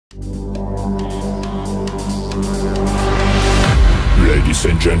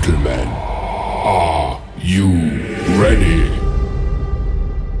Ladies and gentlemen, are you ready?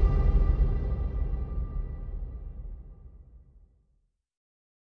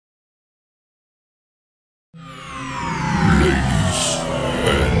 Ladies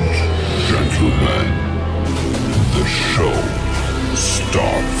and gentlemen, the show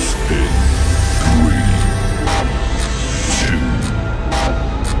starts in 3, 2,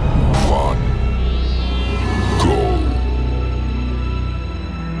 1, go.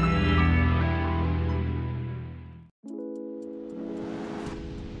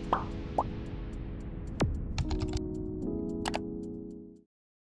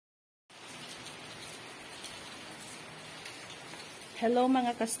 Hello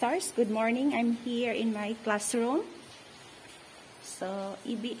mga ka-stars, good morning. I'm here in my classroom. So,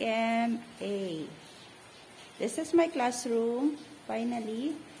 EBM A. This is my classroom.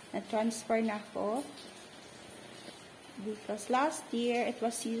 Finally, na-transfer na ako. Because last year, it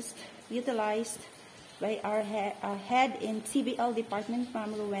was utilized by our head in CBL department,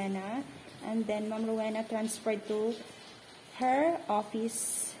 Ma'am Rowena. And then Ma'am Rowena transferred to her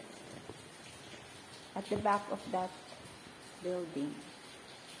office at the back of that building.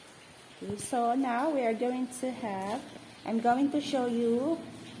 Okay, so now we are going to I'm going to show you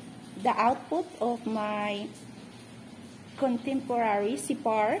the output of my contemporary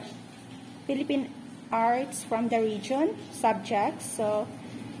CPAR, Philippine Arts from the Region subjects. So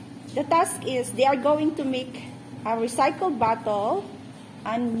the task is they are going to make a recycled bottle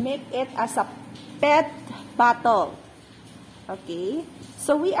and make it as a PET bottle. Okay,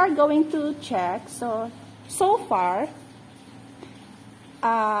 so we are going to check. So far,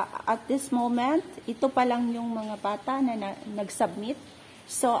 at this moment, ito pa lang yung mga bata na nag-submit.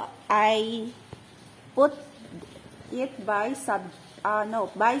 So, I put it by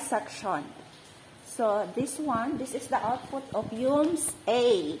section. So, this is the output of UMS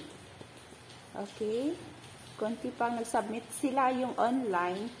A. Okay? Kunti pang nag-submit sila yung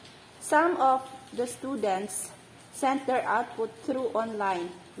online. Some of the students sent their output through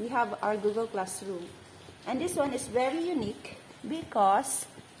online. We have our Google Classroom. And this one is very unique. Because,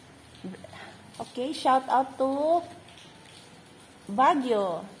 okay, shout out to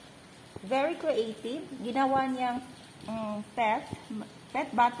Baguio. Very creative. Ginawa niyang pet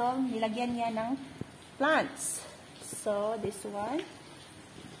bottle. Nilagyan niya ng plants. So, this one.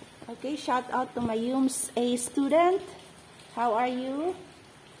 Okay, shout out to my UMS A student. How are you?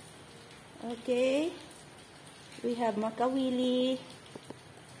 Okay. We have Makawili,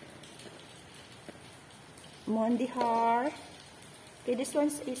 Mondihar. Okay, this one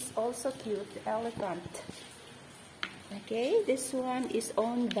is also cute, elephant. Okay, this one is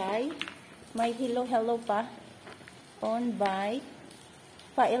owned by my hello pa. Owned by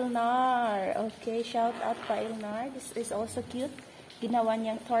Pailnar. Okay, shout out Pailnar. This is also cute. Ginawa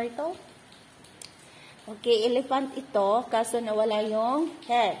niyang turtle. Okay, elephant ito, kaso nawala yung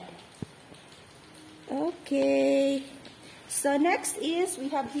head. Okay. So next is,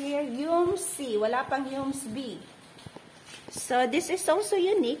 we have here UMS C. Wala pang UMS B. So, this is also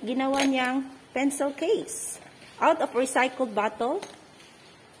unique. Ginawa niyang pencil case. Out of recycled bottle.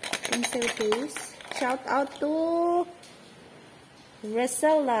 Pencil case. Shout out to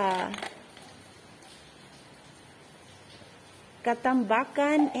Resela,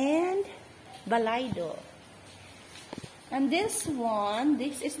 Katambakan, and Balaydo. And this one,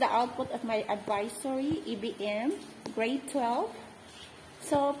 this is the output of my advisory, EBM, grade 12.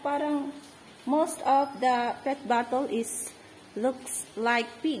 So, parang most of the PET bottle looks like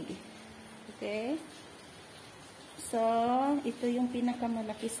pig. Okay? So, ito yung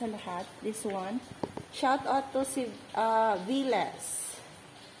pinakamalaki sa lahat. This one. Shout out to si Viles.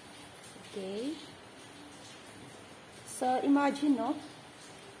 Okay? So, imagine, no?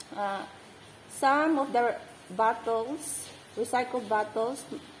 Some of the bottles, recycled bottles,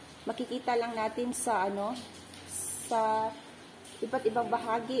 makikita lang natin sa, sa iba't ibang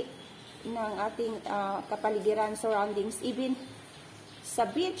bahagi ng ating kapaligiran, surroundings. Even sa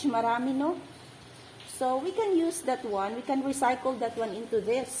beach, marami, no? So, we can use that one. We can recycle that one into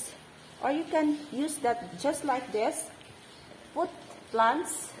this. Or you can use that just like this. Put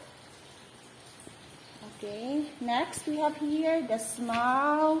plants. Okay. Next, we have here the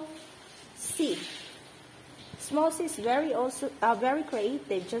small C. Small C is very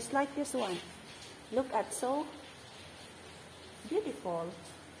creative, just like this one. Look at, so beautiful.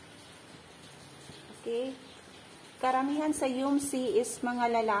 Okay. Karamihan sa UMC is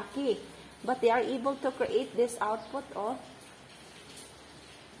mga lalaki. But they are able to create this output, oh.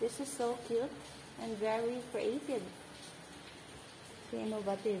 This is so cute and very creative. Okay,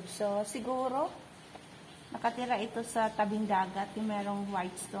 innovative. So, siguro, Nakatira ito sa tabing dagat, yung merong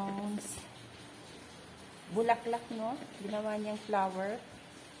white stones. Bulaklak, no? Ginawa niyang flower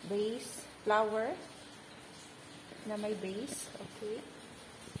na may base. Okay.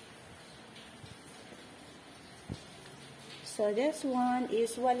 So this one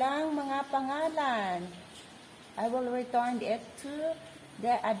is walang mga pangalan. I will return it to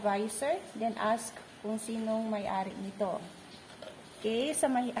the advisor, then ask kung sinong may-ari nito. Okay, sa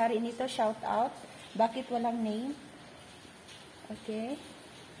may-ari nito, shout out. Bakit walang name? Okay.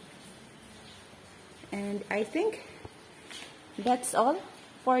 And I think that's all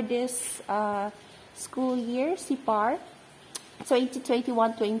for this school year, CPAR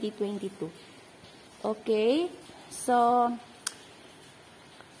 2021-2022. Okay. So,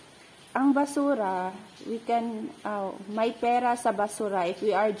 ang basura, we can, may pera sa basura if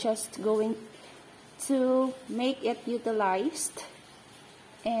we are just going to make it utilized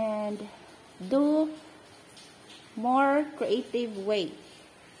and do more creative way.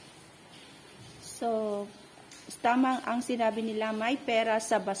 So, tama ang sinabi nila, may pera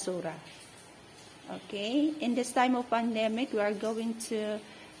sa basura. Okay? In this time of pandemic, we are going to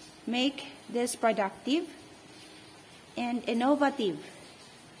make this productive and innovative.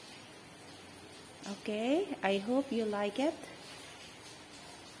 Okay? I hope you like it.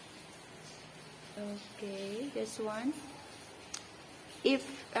 Okay, this one. If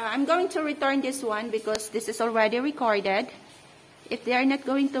I'm going to return this one because this is already recorded. If they are not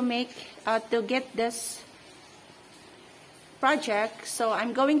going to make to get this project, so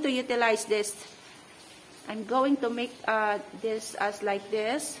I'm going to utilize this. I'm going to make this as like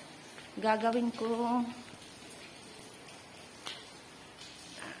this. Gagawin ko,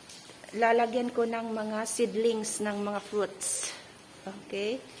 lalagyan ko ng mga seedlings ng mga fruits.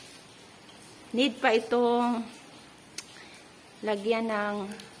 Okay? Need pa itong lagyan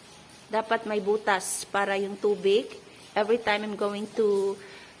ng, dapat may butas para yung tubig. Every time I'm going to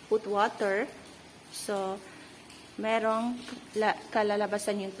put water, so merong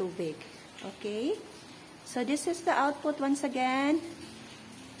kalalabasan yung tubig. Okay? So this is the output once again.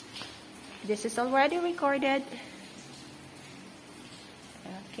 This is already recorded.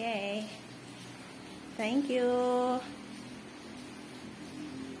 Okay. Thank you.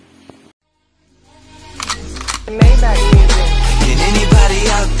 Maybach.